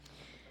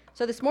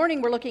So this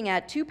morning we're looking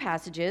at two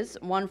passages,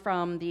 one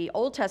from the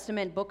Old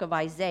Testament book of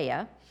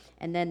Isaiah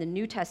and then the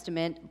New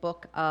Testament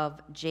book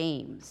of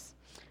James.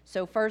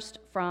 So first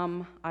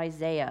from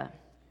Isaiah.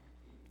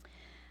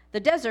 The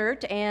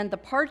desert and the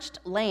parched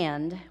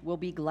land will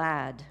be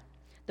glad.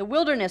 The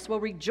wilderness will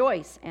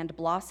rejoice and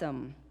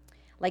blossom.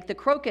 Like the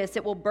crocus,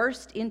 it will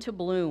burst into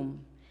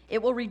bloom.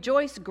 It will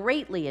rejoice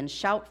greatly and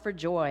shout for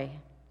joy.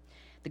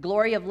 The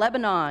glory of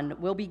Lebanon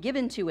will be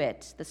given to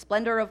it, the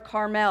splendor of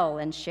Carmel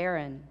and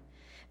Sharon.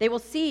 They will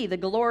see the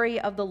glory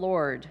of the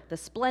Lord, the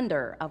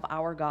splendor of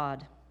our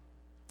God.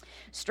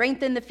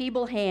 Strengthen the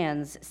feeble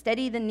hands,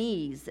 steady the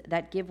knees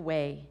that give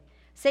way.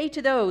 Say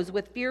to those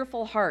with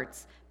fearful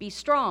hearts, be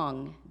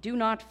strong, do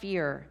not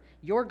fear.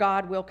 Your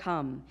God will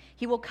come.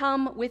 He will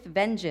come with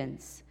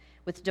vengeance.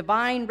 With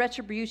divine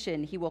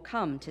retribution, he will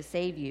come to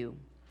save you.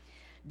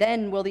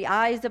 Then will the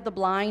eyes of the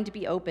blind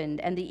be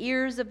opened and the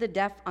ears of the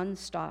deaf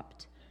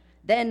unstopped.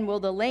 Then will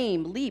the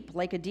lame leap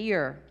like a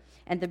deer,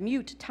 and the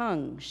mute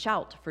tongue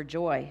shout for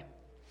joy.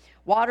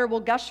 Water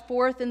will gush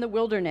forth in the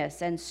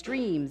wilderness and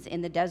streams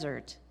in the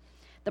desert.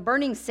 The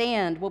burning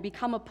sand will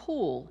become a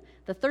pool,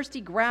 the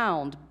thirsty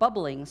ground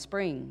bubbling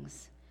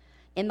springs.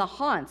 In the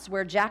haunts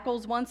where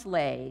jackals once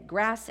lay,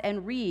 grass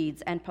and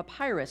reeds and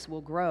papyrus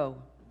will grow.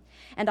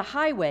 And a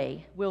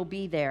highway will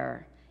be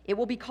there. It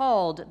will be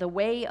called the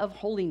way of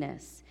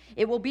holiness.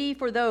 It will be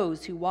for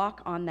those who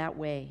walk on that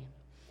way.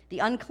 The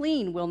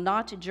unclean will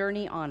not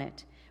journey on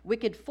it.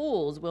 Wicked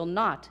fools will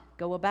not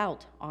go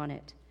about on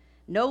it.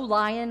 No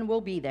lion will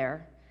be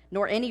there,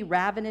 nor any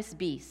ravenous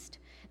beast.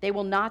 They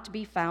will not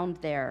be found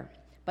there,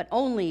 but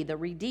only the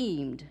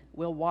redeemed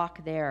will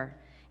walk there,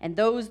 and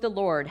those the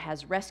Lord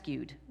has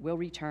rescued will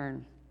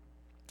return.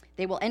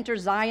 They will enter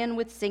Zion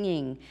with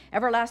singing.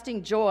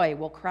 Everlasting joy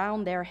will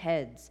crown their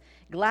heads.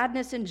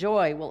 Gladness and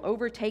joy will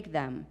overtake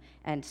them,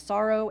 and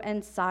sorrow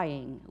and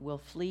sighing will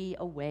flee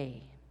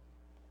away.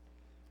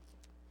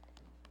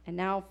 And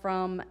now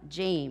from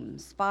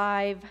James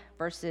 5,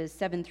 verses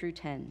 7 through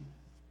 10.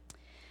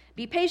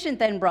 Be patient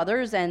then,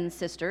 brothers and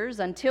sisters,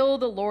 until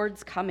the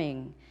Lord's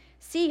coming.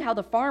 See how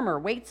the farmer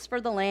waits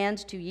for the land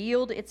to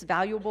yield its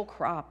valuable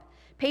crop,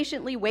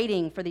 patiently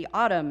waiting for the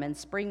autumn and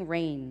spring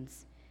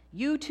rains.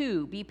 You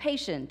too be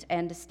patient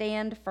and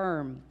stand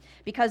firm,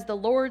 because the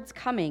Lord's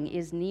coming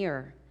is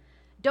near.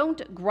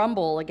 Don't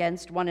grumble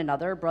against one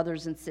another,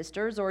 brothers and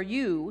sisters, or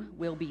you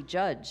will be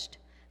judged.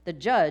 The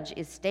judge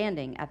is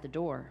standing at the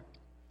door.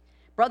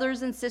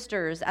 Brothers and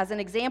sisters, as an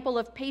example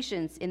of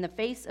patience in the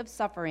face of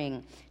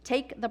suffering,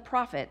 take the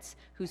prophets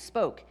who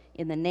spoke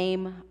in the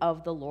name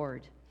of the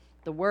Lord.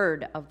 The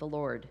word of the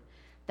Lord.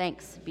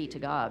 Thanks be to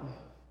God.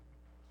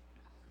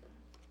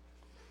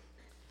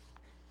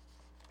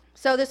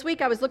 So this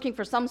week I was looking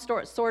for some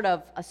sort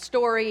of a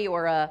story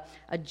or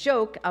a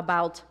joke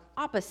about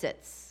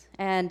opposites.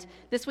 And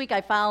this week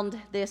I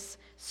found this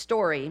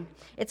story.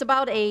 It's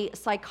about a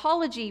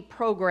psychology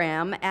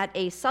program at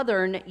a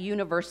southern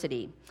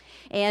university.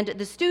 And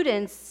the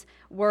students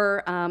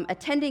were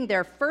attending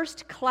their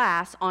first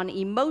class on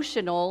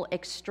emotional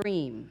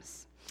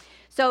extremes.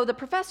 So the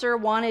professor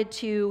wanted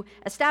to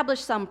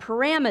establish some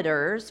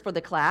parameters for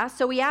the class,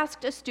 so he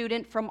asked a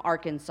student from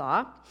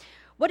Arkansas,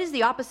 "What is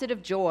the opposite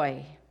of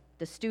joy?"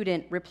 The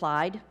student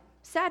replied,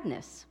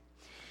 "Sadness."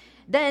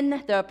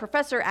 Then the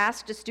professor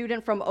asked a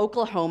student from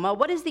Oklahoma,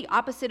 "What is the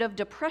opposite of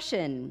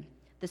depression?"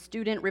 The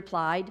student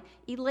replied,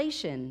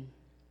 "Elation."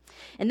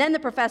 And then the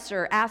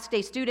professor asked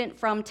a student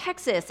from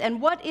Texas,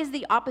 "And what is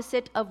the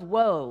opposite of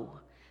woe?"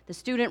 The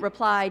student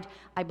replied,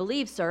 "I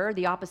believe, sir,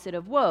 the opposite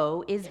of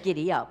woe is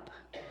giddy up."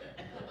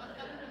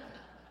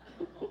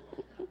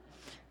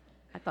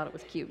 I thought it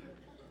was cute.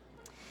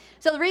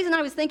 So the reason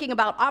I was thinking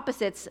about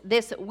opposites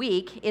this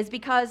week is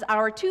because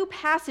our two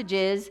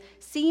passages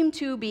seem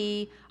to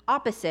be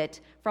opposite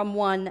from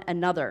one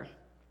another.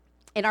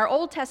 In our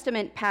Old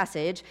Testament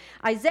passage,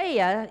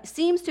 Isaiah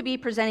seems to be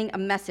presenting a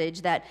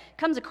message that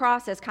comes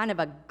across as kind of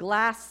a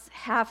glass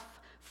half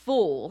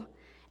full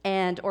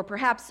or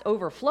perhaps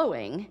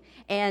overflowing,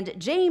 and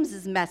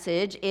James's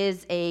message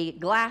is a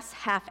glass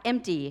half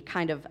empty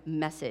kind of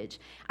message.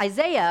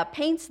 Isaiah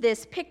paints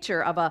this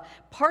picture of a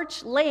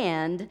parched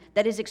land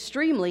that is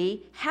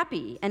extremely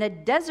happy and a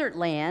desert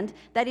land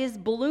that is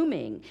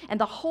blooming, and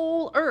the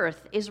whole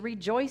earth is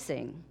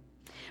rejoicing.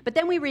 But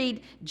then we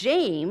read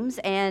James,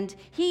 and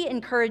he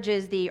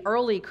encourages the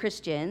early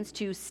Christians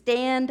to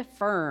stand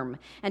firm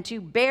and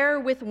to bear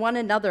with one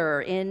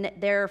another in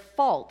their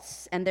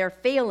faults and their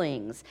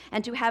failings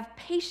and to have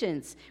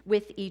patience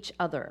with each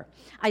other.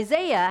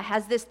 Isaiah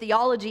has this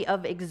theology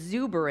of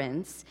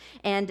exuberance,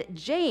 and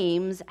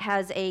James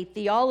has a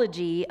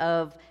theology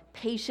of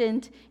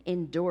patient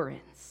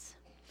endurance.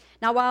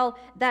 Now, while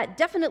that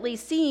definitely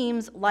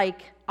seems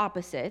like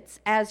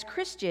opposites, as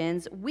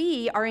Christians,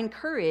 we are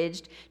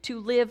encouraged to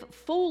live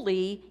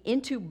fully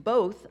into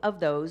both of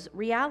those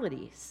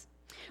realities.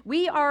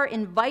 We are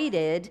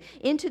invited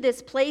into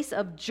this place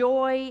of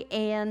joy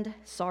and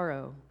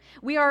sorrow.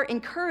 We are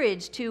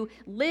encouraged to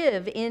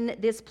live in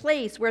this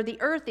place where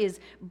the earth is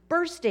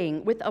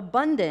bursting with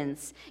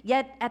abundance,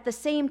 yet at the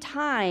same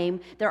time,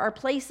 there are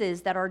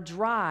places that are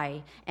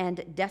dry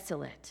and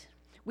desolate.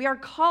 We are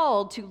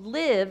called to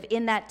live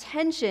in that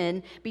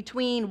tension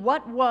between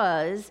what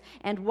was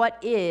and what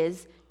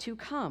is to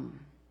come.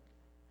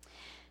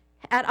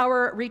 At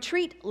our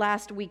retreat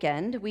last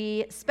weekend,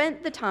 we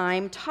spent the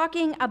time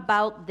talking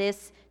about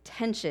this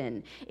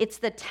tension. It's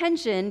the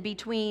tension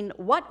between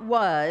what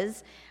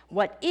was,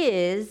 what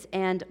is,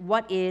 and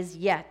what is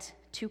yet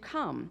to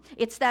come.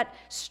 It's that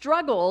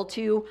struggle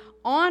to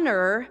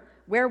honor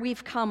where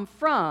we've come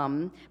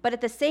from, but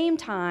at the same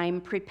time,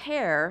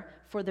 prepare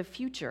for the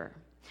future.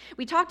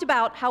 We talked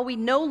about how we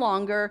no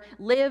longer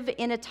live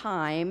in a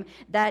time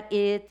that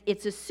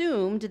it's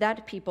assumed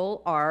that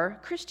people are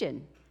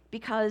Christian,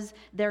 because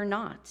they're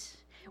not.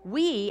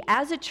 We,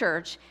 as a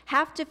church,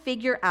 have to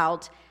figure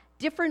out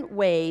different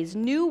ways,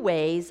 new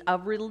ways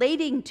of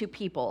relating to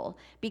people,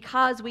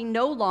 because we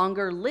no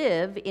longer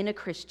live in a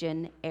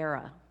Christian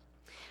era.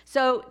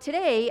 So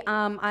today,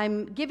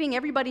 I'm giving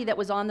everybody that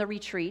was on the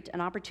retreat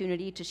an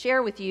opportunity to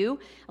share with you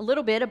a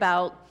little bit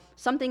about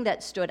something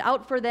that stood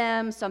out for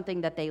them,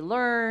 something that they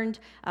learned,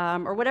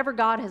 or whatever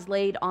God has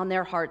laid on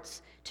their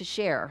hearts to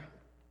share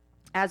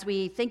as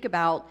we think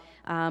about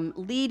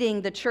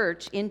leading the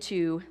church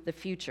into the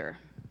future.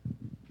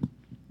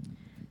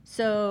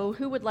 So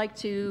who would like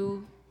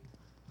to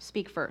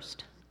speak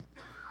first?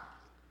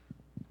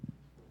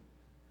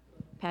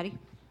 Patty?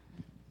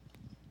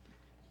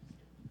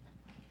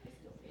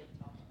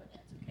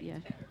 Yeah.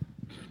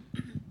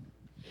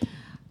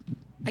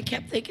 I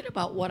kept thinking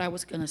about what I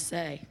was going to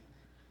say.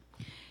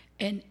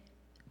 And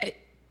I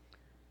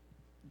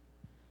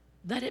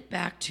led it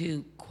back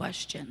to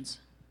questions.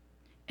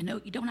 And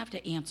no, you don't have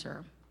to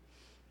answer,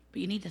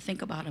 but you need to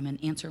think about them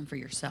and answer them for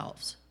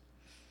yourselves.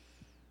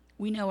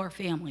 We know our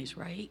families,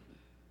 right?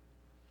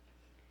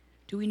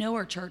 Do we know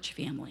our church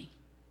family?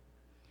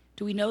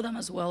 Do we know them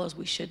as well as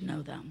we should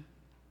know them?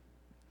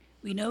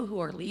 We know who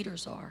our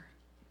leaders are.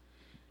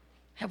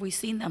 Have we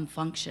seen them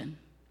function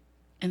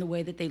in the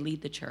way that they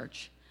lead the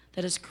church,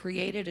 that has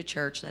created a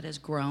church that has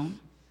grown,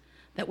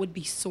 that would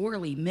be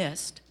sorely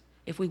missed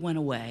if we went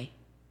away?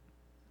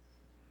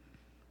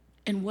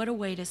 And what a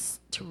way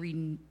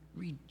to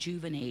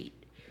rejuvenate,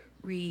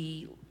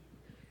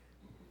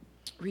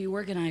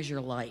 reorganize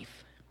your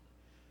life.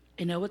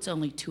 I know it's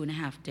only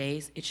 2.5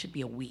 days. It should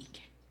be a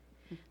week.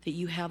 That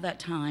you have that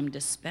time to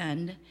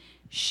spend,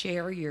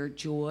 share your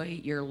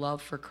joy, your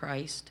love for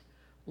Christ,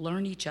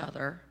 learn each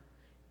other,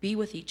 be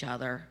with each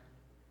other,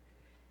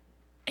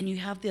 and you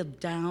have the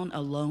down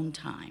alone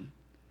time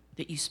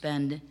that you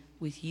spend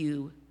with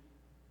you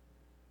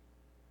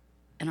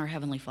and our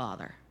Heavenly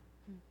Father.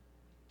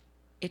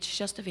 It's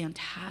just a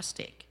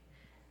fantastic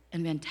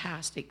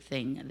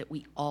thing that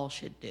we all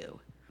should do.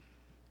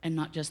 And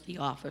not just the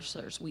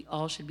officers. We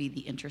all should be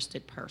the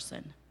interested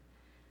person.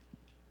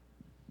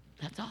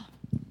 That's all.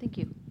 Thank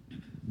you.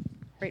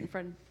 Right in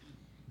front.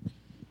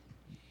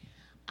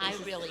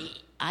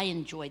 I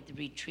enjoyed the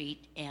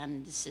retreat,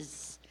 and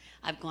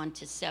I've gone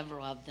to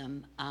several of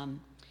them.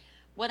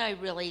 What I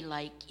really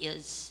like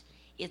is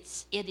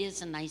it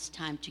is a nice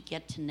time to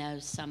get to know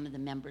some of the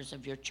members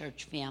of your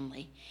church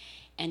family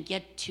and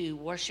get to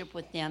worship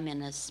with them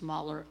in a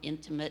smaller,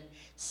 intimate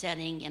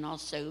setting, and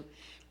also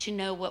to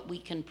know what we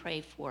can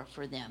pray for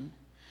them.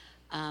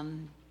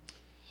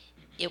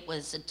 It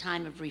was a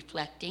time of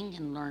reflecting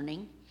and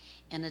learning,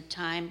 and a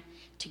time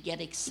to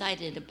get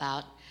excited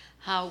about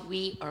how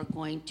we are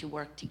going to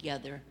work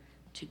together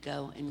to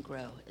go and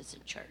grow as a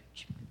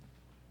church.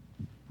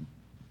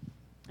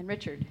 And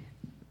Richard.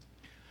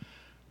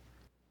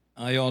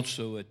 I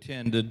also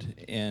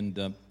attended,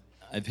 and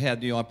I've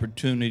had the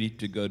opportunity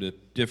to go to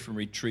different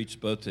retreats,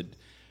 both at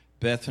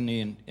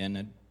Bethany and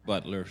at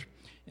Butler.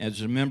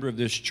 As a member of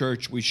this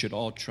church, we should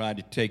all try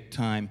to take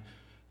time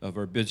of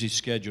our busy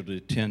schedule to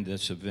attend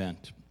this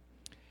event.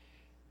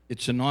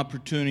 It's an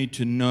opportunity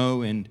to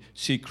know and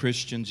see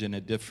Christians in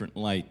a different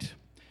light.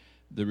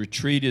 The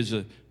retreat is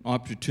an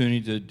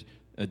opportunity to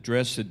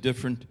address the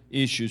different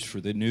issues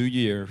for the new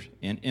year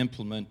and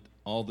implement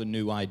all the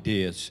new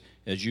ideas,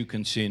 as you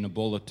can see in the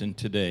bulletin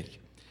today.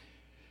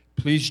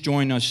 Please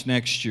join us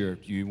next year.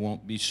 You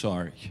won't be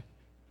sorry.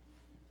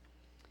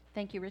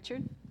 Thank you,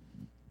 Richard.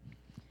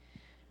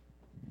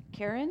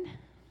 Karen?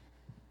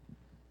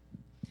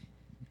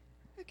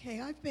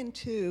 Okay, I've been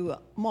to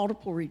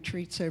multiple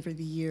retreats over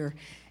the year,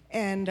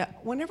 and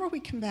whenever we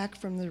come back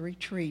from the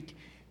retreat,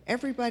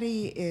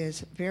 everybody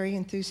is very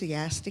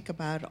enthusiastic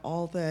about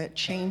all the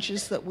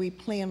changes that we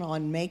plan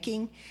on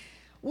making.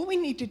 What we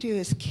need to do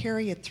is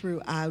carry it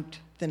throughout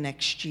the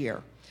next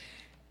year.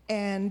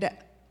 And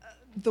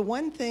the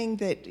one thing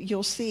that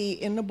you'll see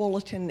in the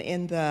bulletin,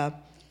 in the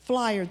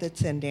flyer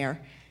that's in there,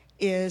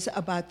 is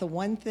about the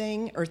one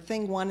thing, or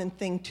thing one and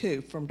thing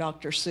two from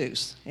Dr.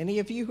 Seuss. Any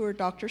of you who are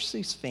Dr.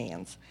 Seuss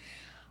fans?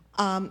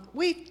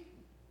 We've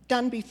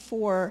done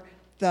before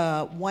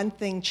the one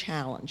thing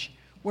challenge,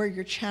 where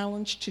you're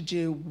challenged to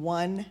do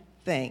one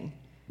thing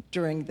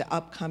during the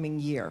upcoming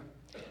year.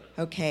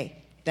 Okay,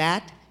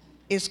 that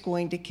is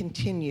going to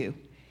continue.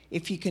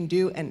 If you can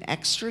do an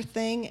extra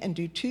thing and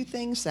do 2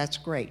 things, that's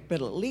great,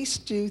 but at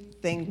least do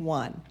thing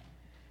 1.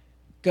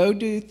 Go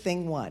do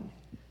thing 1.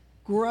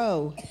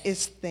 Grow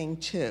is thing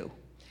 2.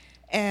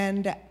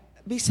 And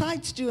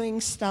besides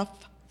doing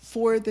stuff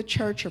for the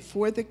church or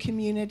for the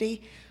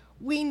community,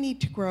 we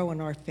need to grow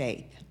in our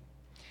faith.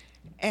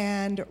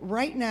 And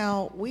right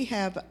now, we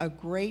have a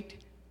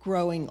great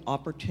growing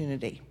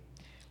opportunity.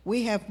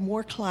 We have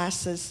more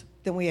classes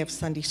than we have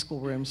Sunday school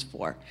rooms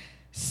for.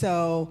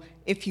 So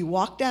if you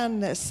walk down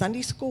the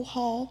Sunday school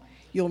hall,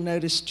 you'll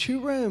notice 2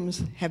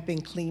 rooms have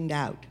been cleaned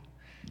out.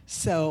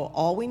 So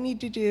all we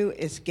need to do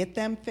is get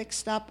them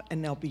fixed up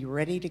and they'll be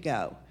ready to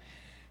go.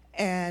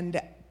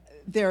 And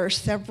there are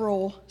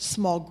several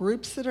small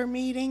groups that are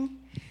meeting.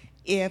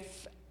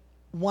 If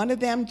one of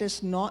them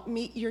does not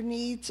meet your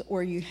needs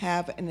or you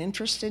have an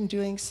interest in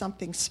doing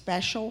something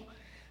special,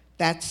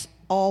 that's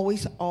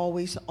always,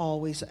 always,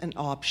 always an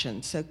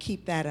option. So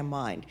keep that in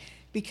mind,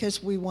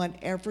 because we want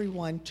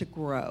everyone to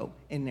grow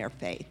in their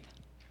faith.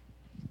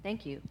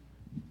 Thank you.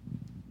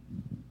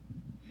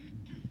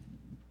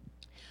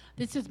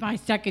 This is my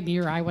second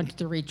year I went to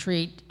the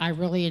retreat. I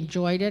really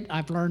enjoyed it.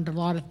 I've learned a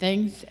lot of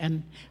things,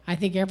 and I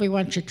think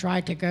everyone should try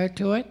to go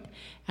to it.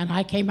 And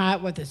I came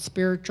out with a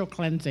spiritual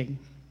cleansing.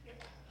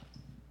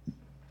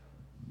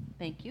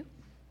 Thank you.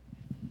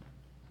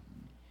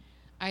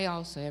 I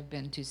also have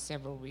been to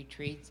several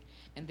retreats,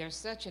 and they're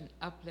such an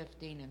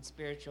uplifting and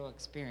spiritual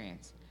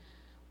experience.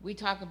 We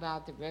talk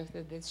about the growth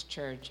of this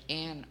church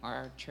and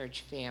our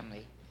church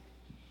family.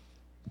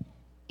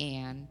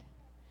 And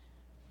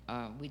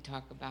we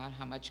talk about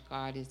how much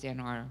God is in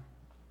our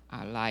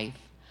life.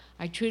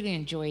 I truly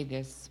enjoy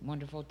this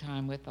wonderful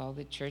time with all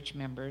the church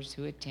members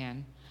who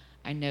attend.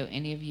 I know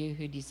any of you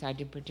who decide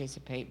to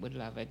participate would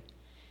love it.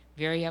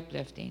 Very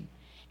uplifting.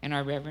 And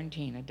our Reverend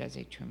Tina does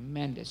a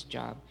tremendous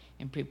job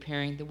in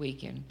preparing the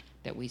weekend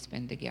that we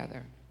spend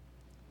together.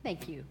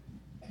 Thank you.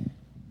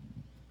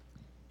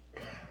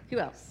 Who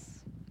else?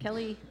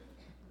 Kelly?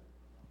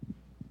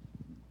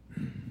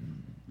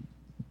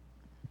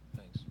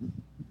 Thanks.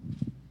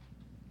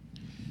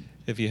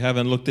 If you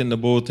haven't looked in the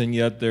bulletin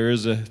yet, there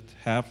is a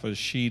half a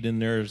sheet in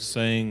there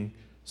saying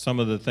some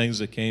of the things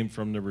that came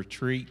from the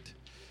retreat.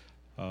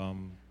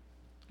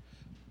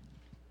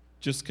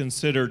 Just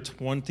consider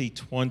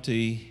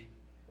 2020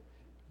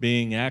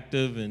 being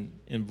active and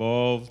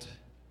involved.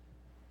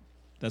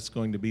 That's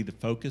going to be the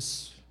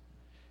focus.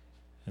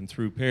 And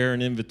through prayer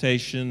and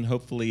invitation,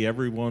 hopefully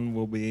everyone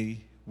will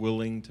be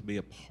willing to be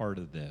a part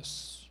of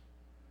this.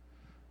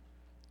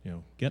 You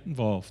know, get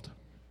involved.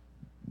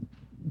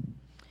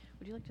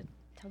 Would you like to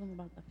tell them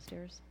about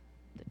upstairs?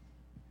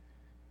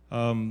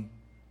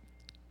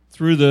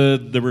 Through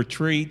the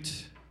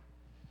retreat,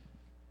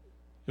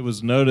 it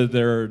was noted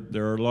there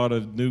are a lot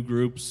of new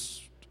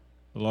groups,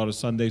 a lot of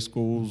Sunday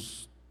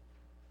schools,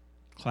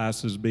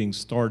 classes being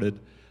started.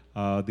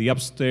 The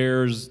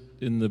upstairs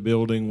in the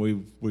building,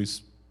 we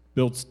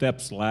built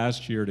steps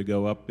last year to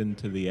go up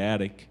into the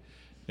attic.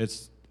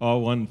 It's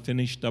all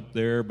unfinished up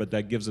there, but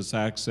that gives us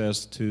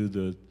access to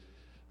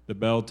the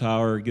bell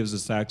tower. It gives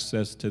us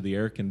access to the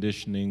air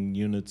conditioning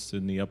units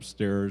in the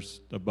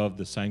upstairs above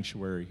the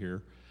sanctuary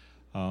here.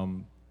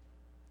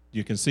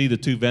 You can see the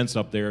 2 vents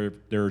up there.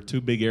 There are 2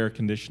 big air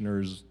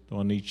conditioners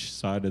on each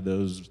side of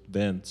those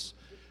vents.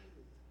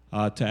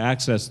 To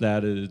access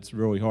that, it's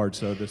really hard.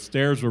 So the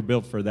stairs were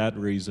built for that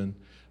reason,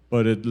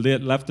 but it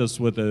left us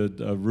with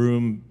a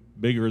room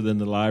bigger than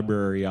the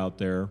library out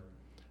there.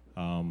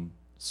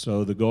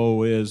 So the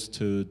goal is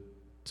to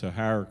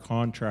hire a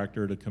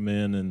contractor to come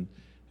in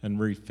and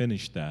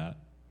refinish that.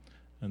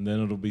 And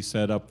then it'll be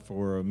set up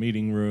for a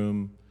meeting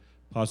room,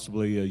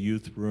 possibly a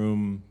youth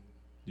room.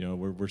 You know,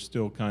 we're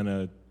still kind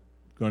of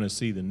going to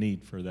see the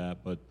need for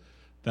that, but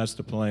that's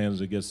the plan, is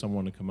to get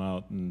someone to come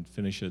out and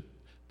finish it.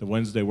 The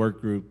Wednesday work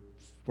group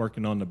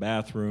working on the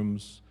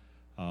bathrooms.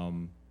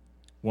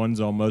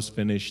 One's almost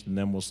finished, and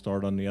then we'll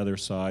start on the other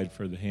side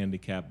for the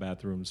handicap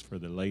bathrooms for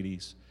the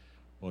ladies.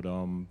 But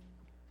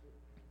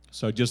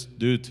so just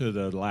due to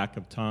the lack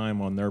of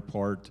time on their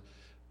part,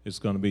 it's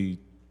going to be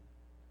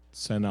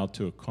sent out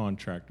to a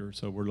contractor.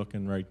 So we're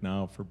looking right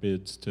now for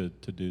bids to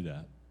do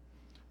that.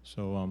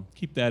 So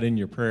keep that in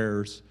your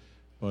prayers,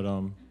 but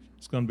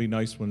it's going to be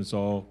nice when it's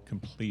all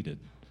completed.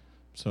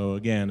 So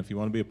again, if you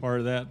want to be a part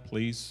of that,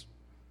 please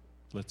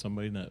let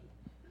somebody know.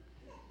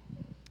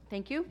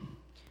 Thank you.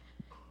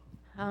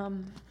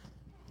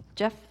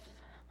 Jeff?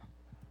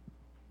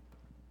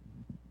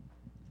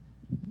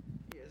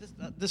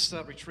 Yeah, this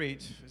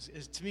retreat,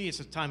 is to me,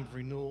 it's a time of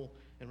renewal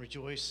and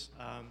rejoice.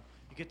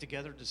 You get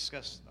together to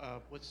discuss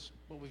what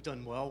we've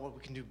done well, what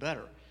we can do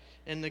better.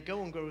 And the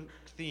Go and Grow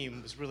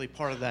theme was really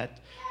part of that,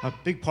 a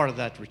big part of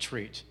that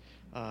retreat.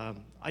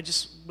 I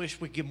just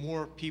wish we'd get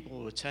more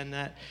people to attend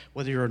that,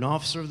 whether you're an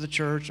officer of the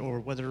church or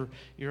whether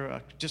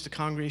you're just a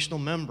congregational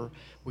member.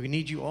 We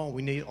need you all.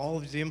 We need all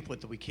of the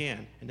input that we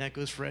can, and that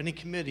goes for any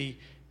committee,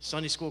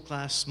 Sunday school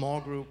class, small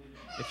group,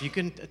 if you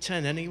can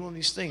attend any one of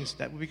these things,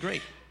 that would be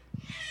great.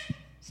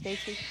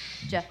 Stacy?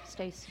 Jeff,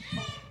 Stace.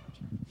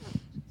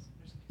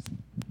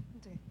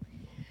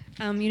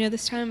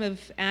 This time of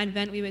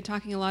Advent, we've been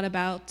talking a lot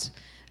about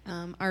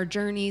our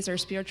journeys, our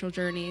spiritual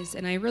journeys,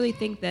 and I really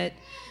think that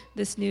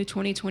this new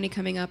 2020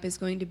 coming up is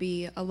going to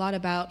be a lot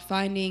about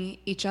finding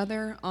each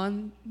other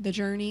on the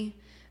journey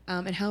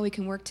and how we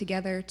can work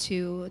together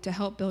to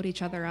help build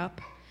each other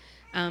up.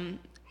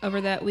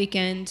 Over that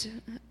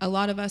weekend, a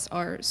lot of us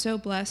are so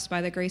blessed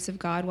by the grace of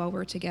God while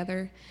we're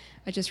together.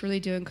 I just really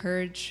do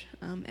encourage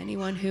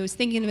anyone who is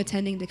thinking of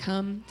attending to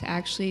come to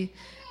actually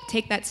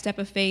take that step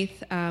of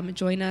faith,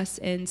 join us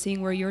in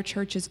seeing where your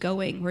church is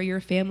going, where your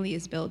family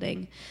is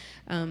building,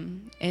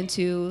 and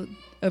to,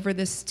 over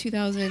this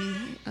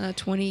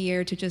 2020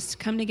 year, to just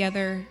come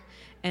together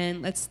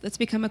and let's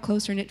become a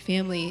closer-knit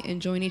family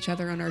and join each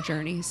other on our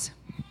journeys.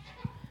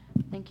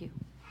 Thank you.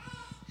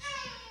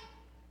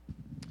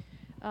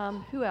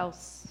 Who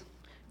else?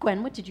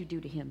 Gwen, what did you do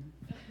to him?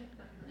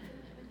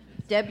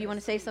 Deb, you want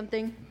to say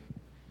something?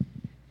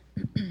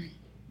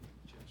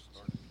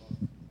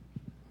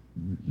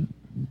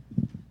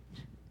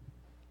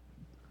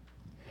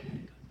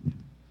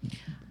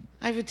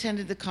 I've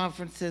attended the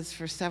conferences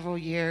for several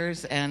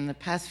years, and the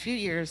past few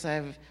years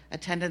I've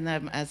attended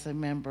them as a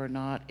member,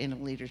 not in a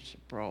leadership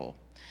role.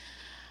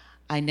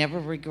 I never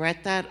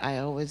regret that. I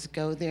always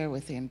go there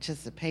with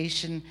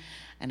anticipation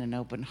and an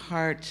open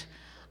heart.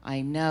 I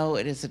know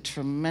it is a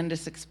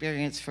tremendous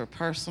experience for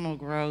personal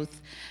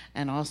growth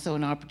and also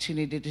an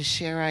opportunity to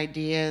share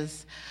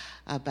ideas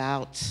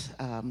about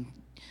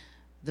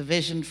the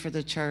vision for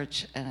the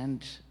church,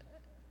 and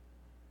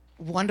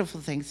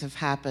wonderful things have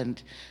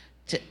happened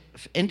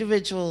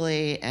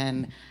individually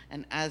and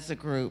as a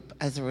group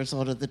as a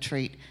result of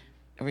the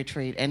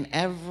retreat. And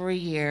every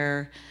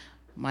year,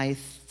 my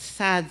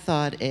sad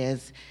thought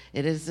is,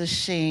 it is a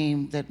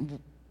shame that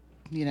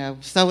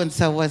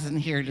so-and-so wasn't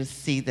here to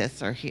see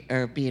this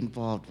or be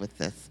involved with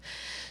this.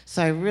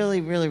 So I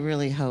really, really,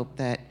 really hope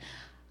that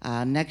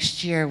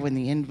next year when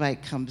the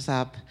invite comes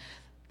up,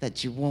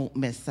 that you won't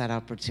miss that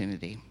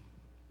opportunity.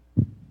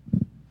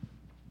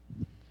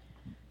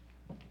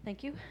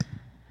 Thank you.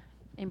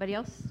 Anybody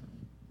else?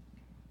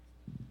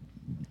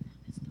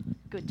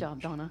 Good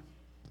job, Donna.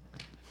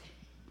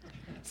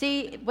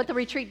 See, what the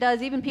retreat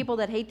does, even people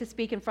that hate to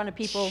speak in front of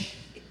people,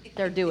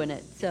 they're doing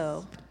it.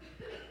 So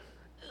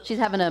she's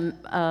having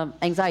an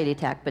anxiety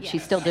attack, but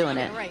she's still doing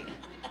it. Right.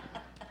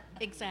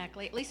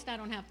 Exactly. At least I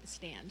don't have to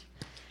stand.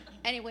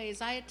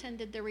 Anyways, I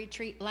attended the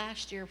retreat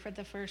last year for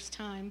the first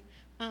time.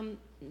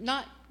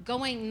 Not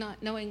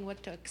knowing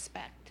what to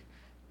expect.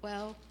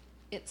 Well,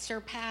 it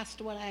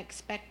surpassed what I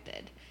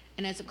expected.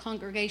 And as a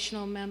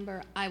congregational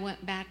member, I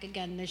went back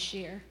again this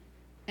year,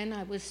 and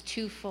I was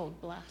twofold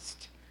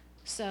blessed.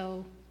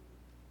 So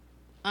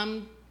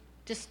I'm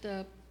just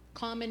a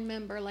common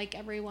member like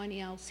everyone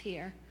else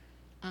here.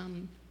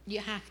 You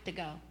have to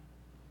go.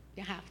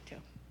 You have to.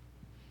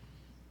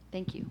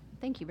 Thank you.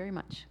 Thank you very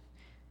much.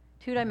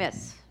 Who'd I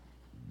miss?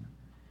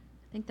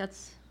 I think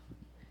that's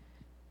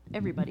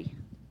everybody.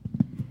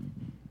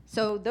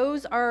 So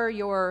those are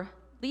your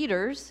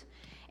leaders,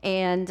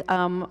 and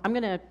I'm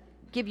going to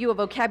give you a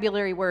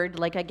vocabulary word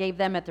like I gave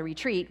them at the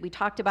retreat. We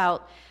talked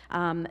about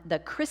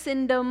the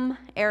Christendom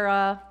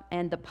era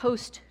and the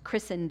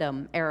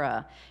post-Christendom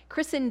era.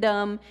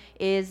 Christendom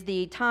is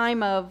the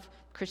time of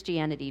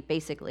Christianity,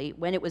 basically,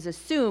 when it was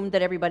assumed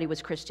that everybody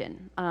was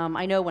Christian.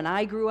 I know when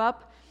I grew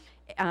up,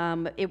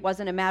 it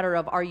wasn't a matter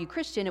of, are you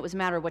Christian? It was a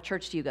matter of, what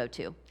church do you go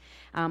to?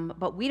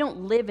 But we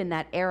don't live in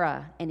that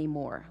era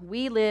anymore.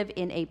 We live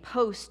in a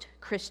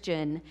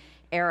post-Christian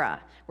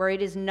era where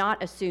it is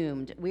not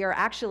assumed. We are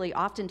actually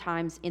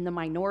oftentimes in the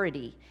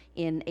minority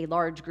in a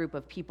large group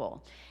of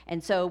people.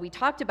 And so we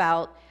talked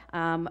about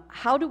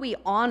how do we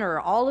honor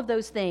all of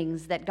those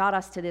things that got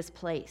us to this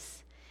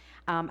place?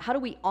 How do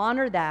we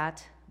honor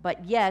that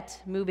but yet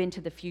move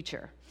into the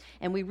future?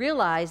 And we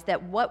realized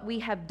that what we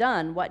have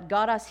done, what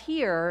got us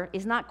here,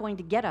 is not going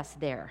to get us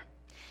there.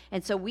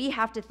 And so we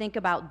have to think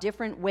about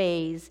different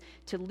ways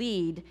to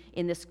lead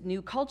in this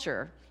new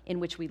culture in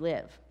which we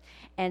live.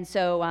 And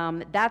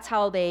so that's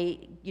how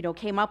they,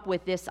 came up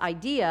with this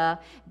idea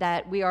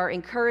that we are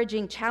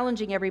encouraging,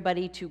 challenging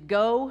everybody to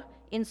go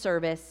in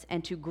service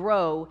and to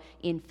grow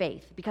in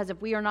faith. Because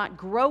if we are not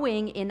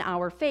growing in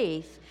our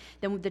faith,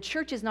 then the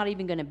church is not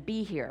even going to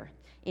be here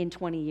in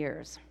 20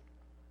 years.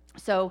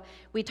 So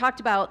we talked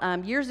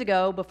about years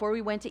ago, before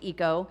we went to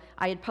ECO,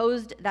 I had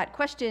posed that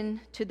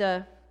question to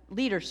the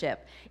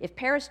leadership. If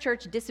Paris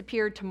Church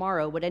disappeared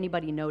tomorrow, would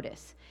anybody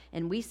notice?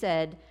 And we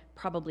said,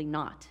 probably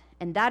not.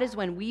 And that is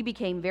when we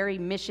became very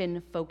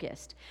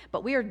mission-focused.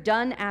 But we are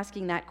done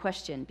asking that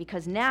question,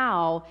 because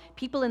now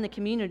people in the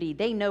community,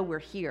 they know we're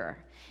here.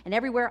 And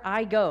everywhere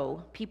I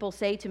go, people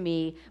say to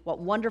me what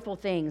wonderful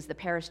things the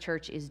Paris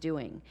Church is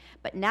doing.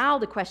 But now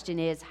the question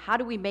is, how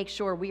do we make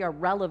sure we are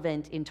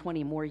relevant in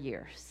 20 more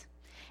years?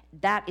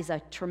 that is a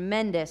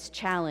tremendous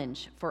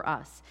challenge for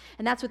us.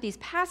 And that's what these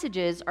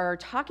passages are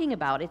talking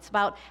about. It's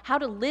about how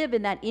to live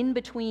in that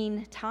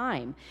in-between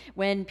time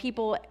when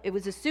it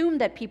was assumed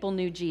that people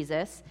knew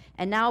Jesus,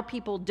 and now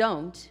people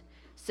don't,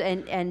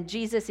 and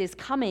Jesus is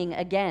coming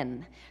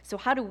again. So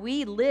how do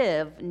we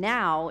live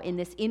now in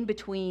this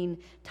in-between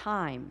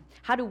time?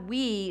 How do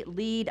we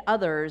lead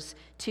others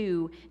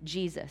to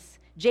Jesus?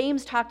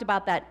 James talked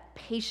about that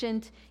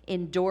patient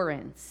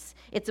endurance.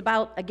 It's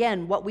about,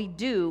 again, what we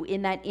do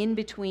in that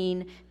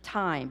in-between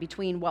time,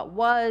 between what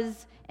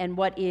was and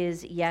what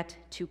is yet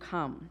to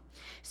come.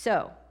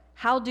 So,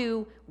 how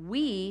do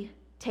we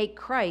take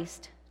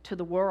Christ to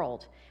the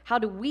world? How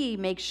do we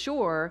make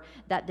sure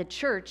that the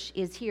church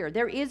is here?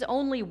 There is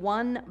only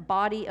one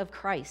body of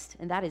Christ,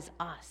 and that is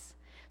us.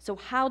 So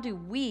how do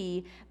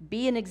we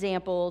be an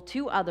example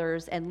to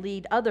others and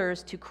lead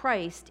others to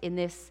Christ in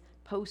this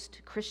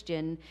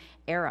post-Christian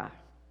era?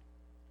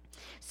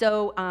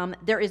 So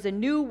there is a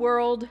new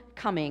world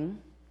coming,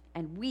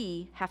 and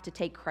we have to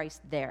take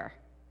Christ there.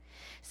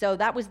 So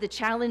that was the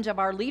challenge of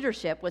our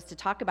leadership, was to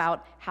talk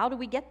about how do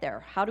we get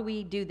there? How do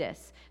we do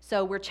this?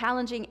 So we're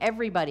challenging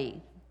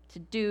everybody to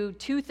do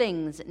two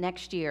things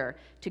next year: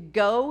 to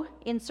go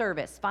in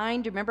service.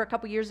 Remember a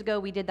couple years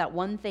ago we did that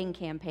One Thing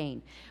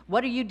campaign.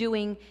 What are you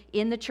doing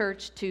in the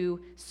church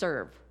to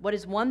serve? What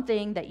is one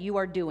thing that you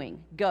are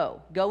doing?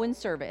 Go in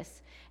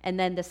service. And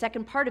then the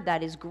second part of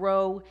that is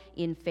grow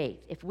in faith.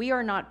 If we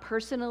are not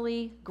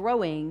personally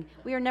growing,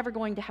 we are never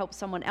going to help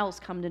someone else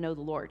come to know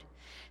the Lord.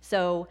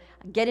 So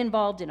get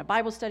involved in a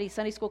Bible study,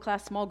 Sunday school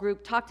class, small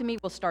group. Talk to me.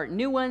 We'll start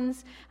new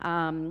ones.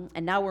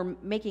 And now we're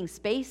making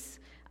space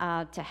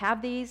to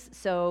have these.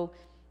 So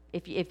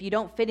if you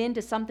don't fit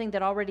into something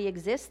that already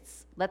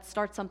exists, let's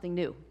start something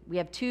new. We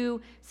have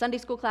 2 Sunday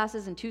school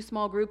classes and 2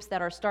 small groups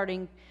that are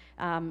starting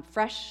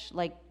fresh,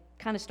 like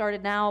kind of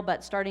started now,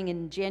 but starting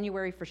in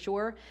January for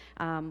sure.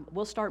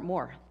 We'll start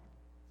more.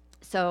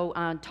 So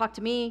talk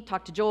to me,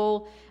 talk to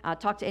Joel,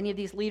 talk to any of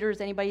these leaders,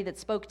 anybody that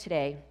spoke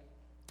today,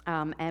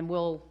 and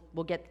we'll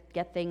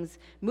get things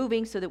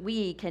moving so that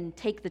we can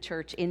take the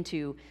church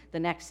into the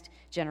next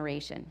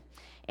generation.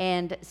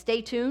 And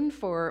stay tuned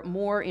for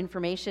more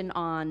information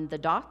on the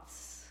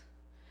dots.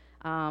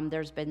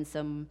 There's been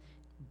some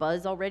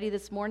buzz already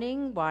this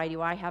morning. Why do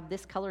I have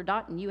this color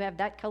dot and you have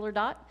that color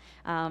dot?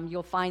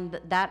 You'll find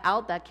that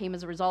out. That came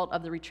as a result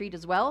of the retreat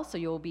as well. So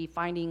you'll be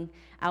finding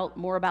out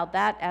more about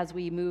that as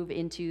we move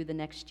into the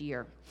next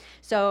year.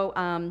 So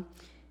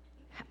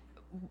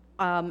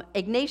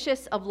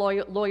Ignatius of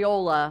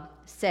Loyola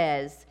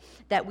says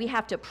that we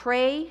have to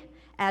pray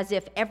as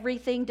if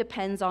everything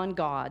depends on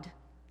God,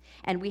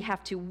 and we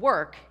have to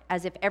work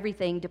as if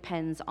everything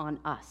depends on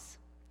us.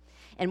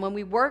 And when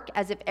we work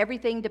as if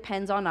everything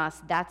depends on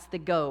us, that's the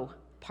go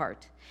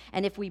part.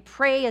 And if we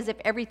pray as if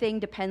everything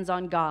depends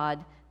on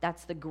God,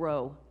 that's the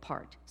grow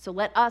part. So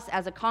let us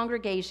as a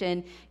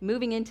congregation,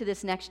 moving into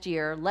this next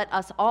year, let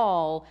us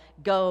all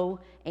go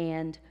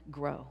and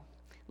grow.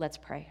 Let's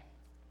pray.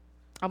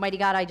 Almighty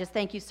God, I just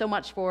thank you so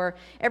much for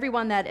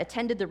everyone that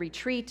attended the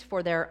retreat,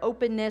 for their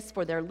openness,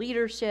 for their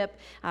leadership,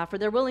 for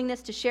their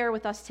willingness to share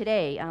with us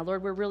today.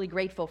 Lord, we're really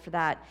grateful for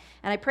that.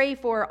 And I pray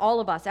for all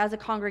of us as a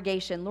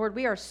congregation. Lord,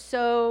 we are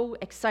so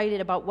excited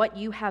about what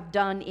you have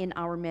done in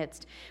our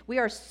midst. We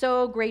are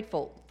so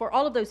grateful for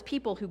all of those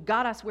people who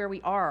got us where we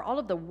are, all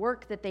of the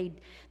work that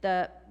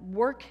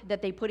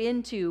they put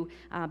into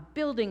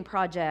building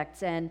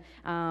projects and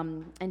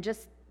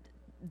just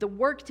the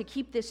work to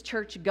keep this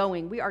church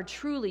going. We are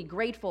truly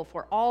grateful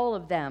for all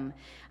of them.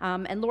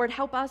 And Lord,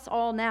 help us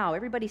all now,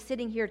 everybody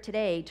sitting here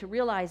today, to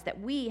realize that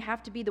we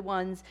have to be the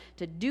ones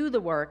to do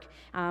the work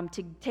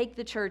to take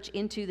the church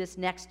into this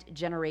next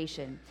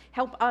generation.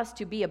 Help us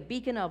to be a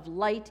beacon of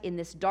light in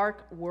this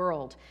dark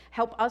world.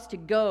 Help us to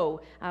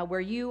go where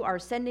you are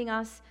sending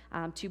us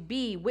to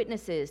be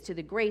witnesses to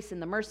the grace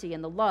and the mercy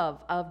and the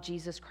love of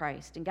Jesus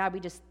Christ. And God, we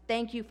just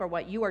thank you for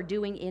what you are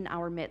doing in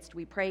our midst.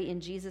 We pray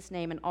in Jesus'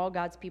 name, and all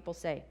God's people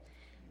say,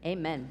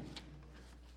 amen.